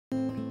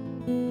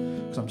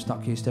Cause I'm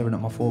stuck here staring at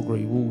my 4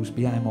 grey walls,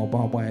 behind more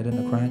barbed wire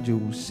than the crown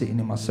jewels. Sitting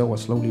in my cell I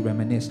slowly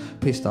reminisce,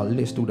 pissed I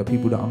list all the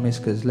people that I miss,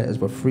 cause letters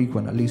were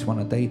frequent, at least one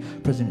a day.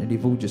 Presently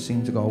they've all just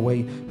seemed to go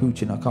away.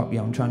 Hooching a cup,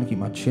 yeah, I'm trying to keep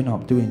my chin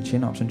up, doing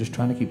chin-ups and just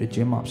trying to keep the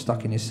gym up.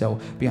 Stuck in this cell,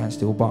 behind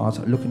steel bars,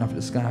 looking up at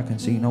the sky, I can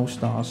see no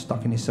stars.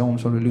 Stuck in this cell, I'm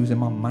slowly losing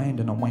my mind,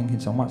 and I'm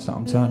wanking so much that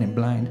I'm turning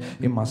blind.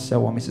 In my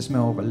cell, I miss the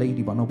smell of a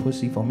lady, but no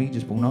pussy for me,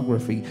 just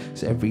pornography.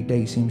 So every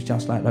day seems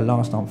just like the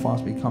last. I'm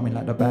fast becoming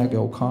like the bad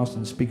girl cast,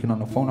 and speaking on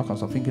the phone I can't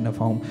stop thinking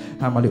of home.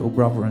 How my little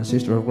brother and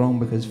sister have grown,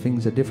 because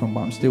things are different,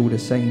 but I'm still the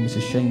same. It's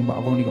a shame, but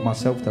I've only got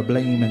myself to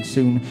blame, and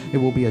soon it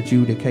will be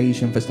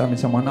adjudication for stabbing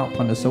someone up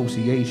on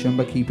association.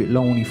 But keep it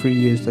low, only 3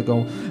 years to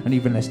go, and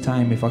even less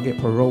time if I get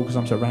parole, cause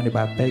I'm surrounded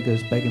by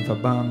beggars begging for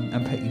bun,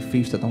 and petty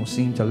thieves that don't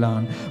seem to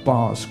learn.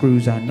 Bars,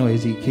 screws and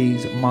noisy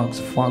keys, mugs,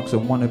 thugs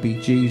and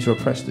wannabe G's.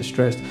 Repressed,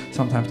 distressed,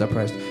 sometimes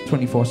depressed,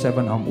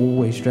 24/7 I'm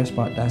always stressed,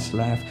 but that's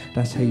life,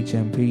 that's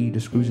HMP. The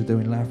screws are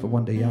doing life, but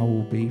one day I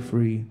will be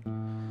free.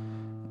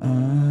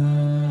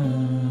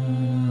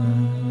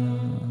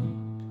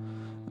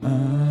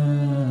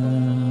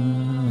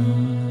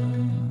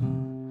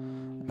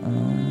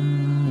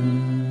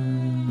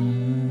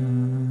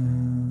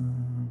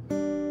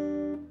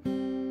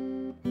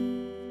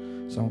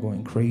 So I'm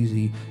going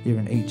crazy here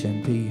in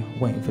HMP,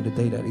 waiting for the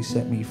day that they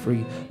set me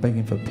free,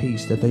 begging for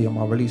peace, the day of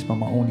my release. But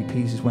my only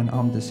peace is when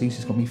I'm deceased.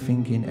 It's got me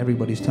thinking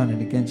everybody's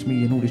turning against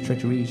me, and all this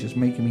treachery is just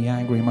making me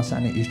angry. My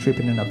sanity is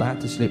tripping and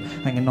about to slip,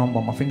 hanging on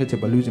by my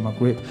fingertip but losing my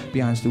grip.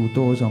 Behind steel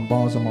doors and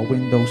bars on my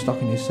window,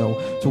 stuck in this cell,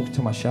 talking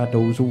to my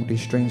shadows. All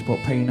this strange put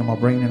pain in my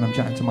brain, and I'm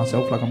chatting to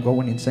myself like I'm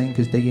going insane,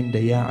 cause day in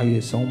day out I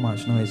hear so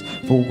much noise.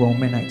 Full grown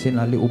men acting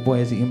like little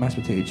boys, eating mashed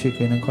potato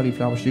chicken and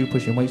cauliflower stew,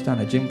 pushing weights down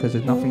the gym cause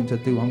there's nothing to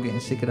do. I'm getting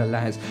sick of the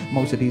lies.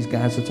 Most of these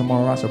guys are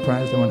tomorrow I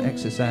surprise them on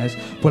exercise,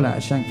 pull out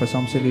a shank for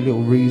some silly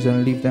little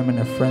reason, leave them and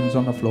their friends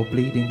on the floor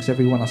bleeding, cause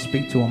everyone I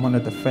speak to I'm on the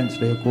defence.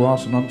 They are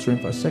grass and answering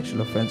for a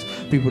sexual offence.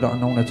 People that are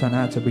known to turn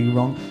out to be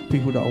wrong,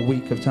 people that are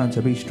weak have turned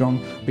to be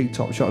strong. Big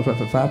top shots worth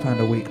for £5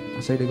 a week.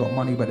 I say they got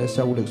money but their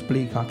soul looks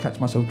bleak. I catch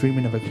myself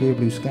dreaming of a clear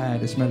blue sky,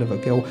 the smell of a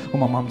girl on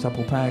my mum's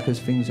apple pie, cause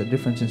things are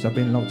different since I've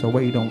been locked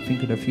away. Don't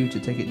think of the future,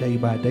 take it day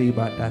by day,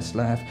 but that's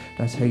life,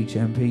 that's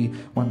HMP.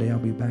 One day I'll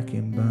be back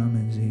in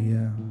Bermondsey,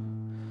 yeah.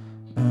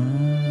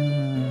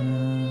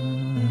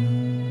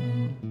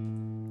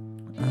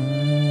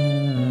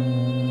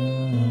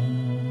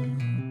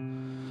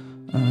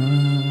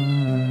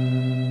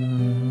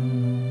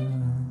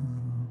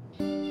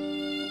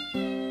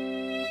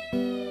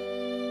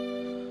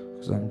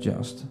 Cause I'm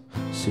just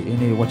sitting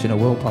here watching the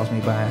world pass me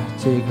by.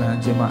 Tear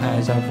glands in my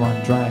eyes have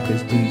run dry,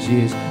 cause these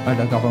years are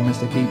the government's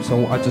to keep.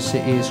 So I just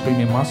sit here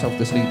screaming myself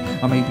to sleep.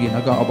 I may be in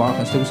a gutter but I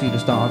can still see the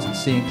stars,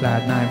 seeing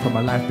cloud nine from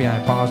a life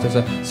behind bars. There's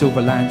a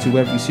silver line to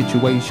every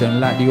situation,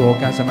 like the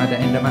orgasm at the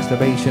end of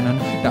masturbation. And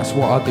that's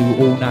what I do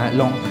all night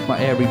long. My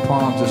airy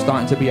palms are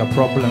starting to be a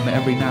problem.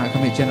 Every night I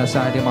commit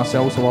genocide in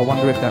myself, so I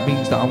wonder if that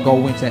means that I'm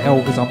going to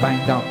hell, cause I'm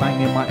banged up,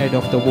 banging my head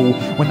off the wall.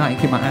 When I ain't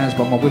keep my hands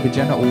but my withered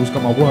genitals,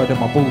 got my word and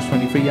my balls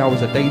 23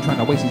 hours a day, trying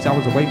to waste these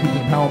hours away. People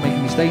in power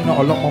making me stay, not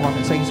a lot more I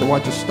can say, so I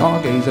just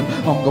stargaze. And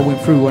I'm going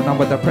through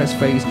another depressed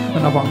phase.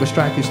 Another hunger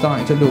strike is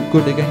starting to look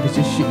good again, cause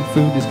this shitty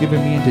food is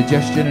giving me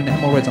indigestion and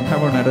hemorrhoids. I'm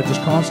paranoid, I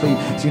just can't sleep.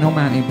 See no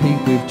mountain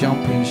peak with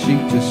jumping sheep,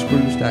 just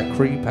screws that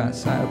creep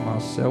outside my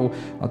cell.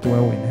 I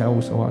dwell in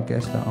hell, so I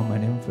guess that I'm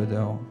an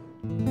infidel.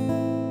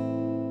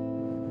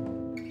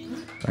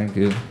 Thank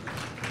you.